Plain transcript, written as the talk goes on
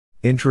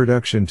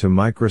Introduction to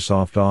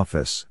Microsoft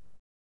Office.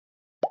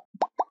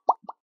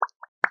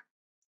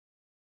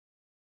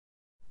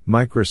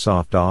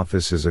 Microsoft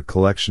Office is a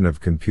collection of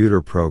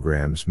computer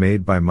programs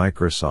made by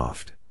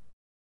Microsoft.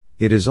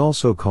 It is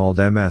also called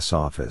MS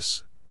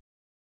Office.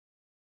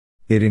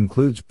 It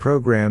includes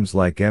programs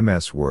like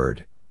MS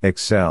Word,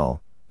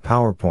 Excel,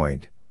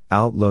 PowerPoint,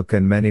 Outlook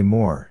and many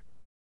more.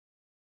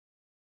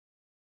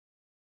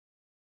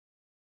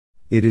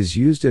 It is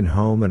used in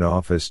home and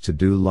office to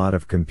do lot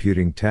of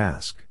computing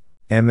tasks.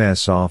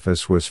 MS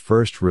Office was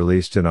first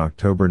released in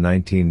October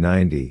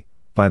 1990,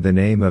 by the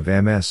name of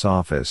MS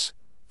Office,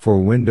 for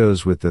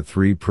Windows with the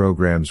three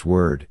programs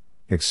Word,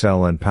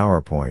 Excel and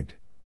PowerPoint.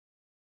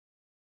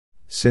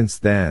 Since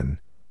then,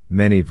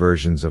 many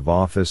versions of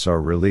Office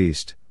are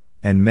released,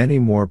 and many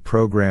more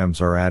programs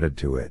are added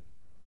to it.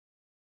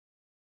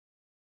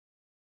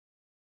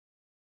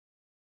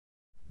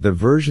 The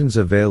versions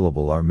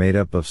available are made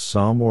up of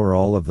some or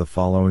all of the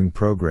following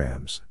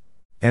programs: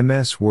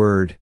 MS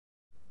Word,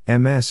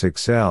 MS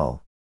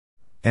Excel,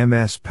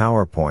 MS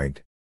PowerPoint,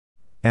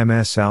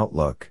 MS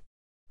Outlook,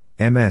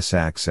 MS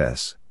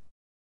Access.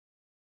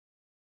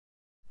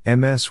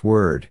 MS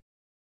Word.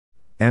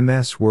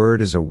 MS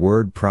Word is a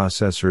word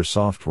processor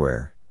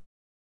software.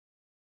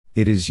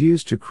 It is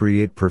used to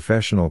create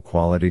professional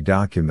quality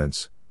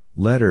documents,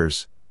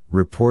 letters,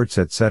 reports,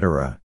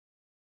 etc.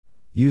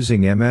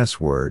 Using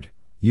MS Word,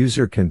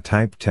 user can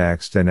type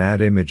text and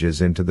add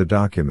images into the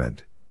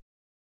document.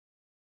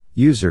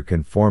 User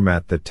can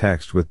format the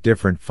text with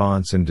different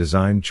fonts and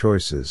design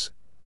choices.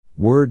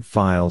 Word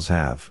files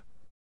have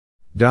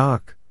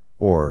doc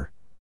or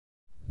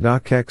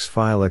docx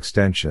file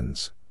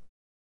extensions.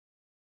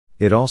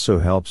 It also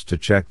helps to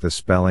check the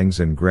spellings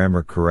and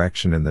grammar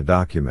correction in the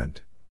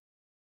document.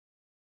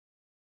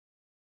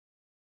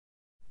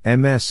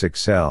 MS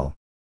Excel.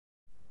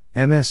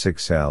 MS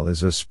Excel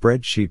is a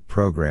spreadsheet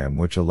program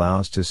which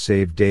allows to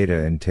save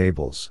data in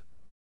tables.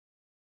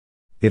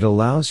 It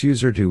allows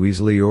user to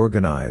easily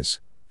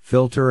organize,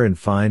 filter and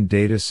find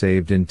data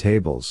saved in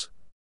tables.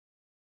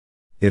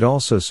 It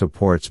also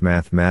supports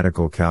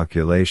mathematical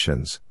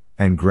calculations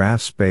and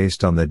graphs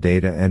based on the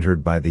data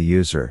entered by the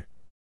user.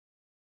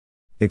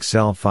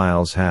 Excel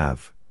files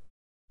have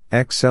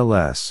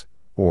XLS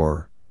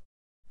or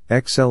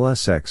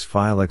XLSX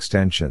file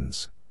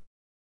extensions.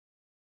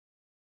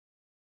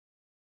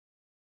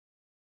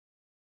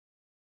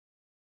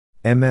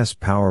 MS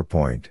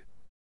PowerPoint.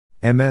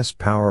 MS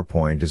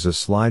PowerPoint is a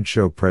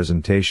slideshow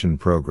presentation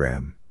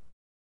program.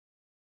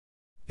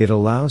 It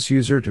allows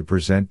user to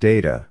present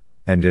data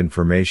and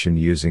information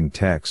using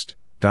text,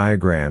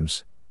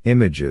 diagrams,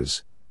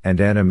 images,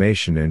 and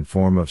animation in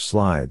form of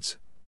slides.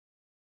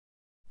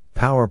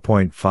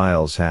 PowerPoint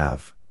files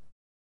have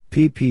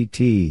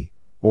PPT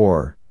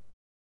or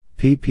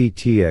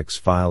PPTX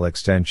file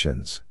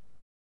extensions.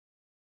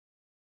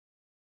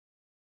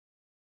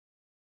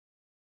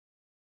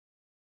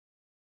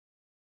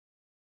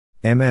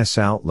 MS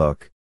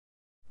Outlook.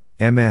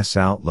 MS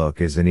Outlook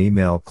is an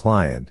email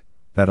client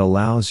that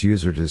allows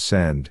user to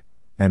send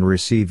and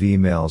receive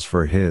emails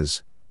for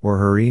his or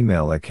her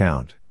email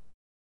account.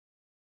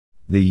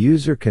 The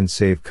user can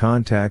save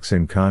contacts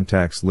in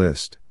contacts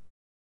list.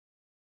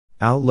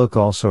 Outlook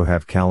also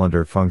have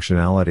calendar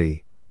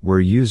functionality, where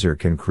user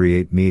can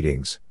create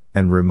meetings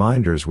and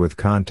reminders with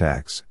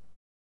contacts.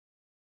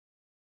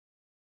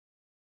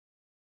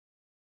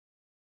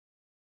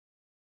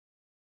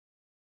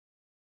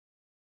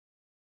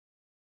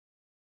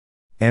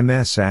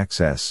 MS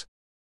Access.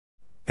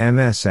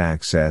 MS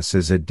Access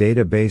is a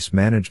database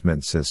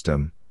management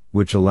system,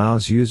 which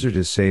allows user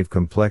to save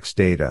complex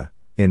data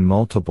in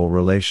multiple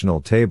relational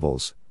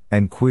tables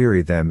and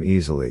query them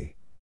easily.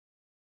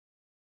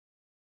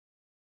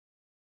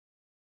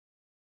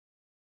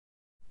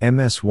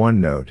 MS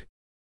Onenote.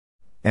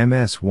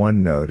 MS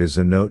Onenote is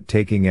a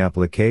note-taking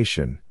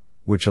application,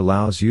 which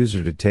allows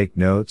user to take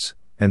notes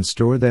and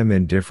store them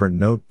in different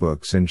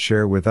notebooks and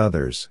share with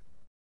others.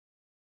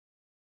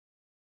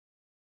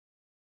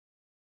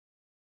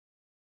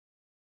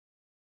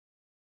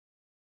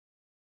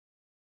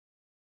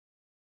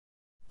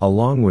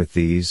 Along with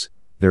these,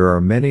 there are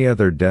many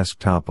other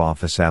desktop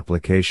Office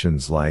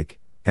applications like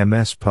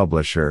MS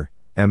Publisher,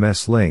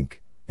 MS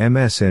Link,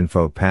 MS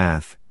Info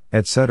Path,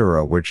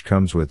 etc., which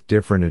comes with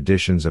different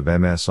editions of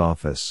MS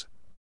Office.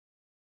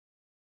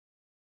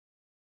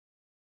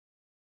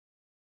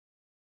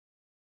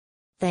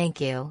 Thank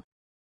you.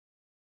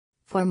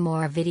 For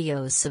more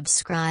videos,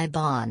 subscribe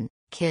on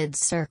Kids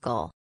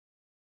Circle.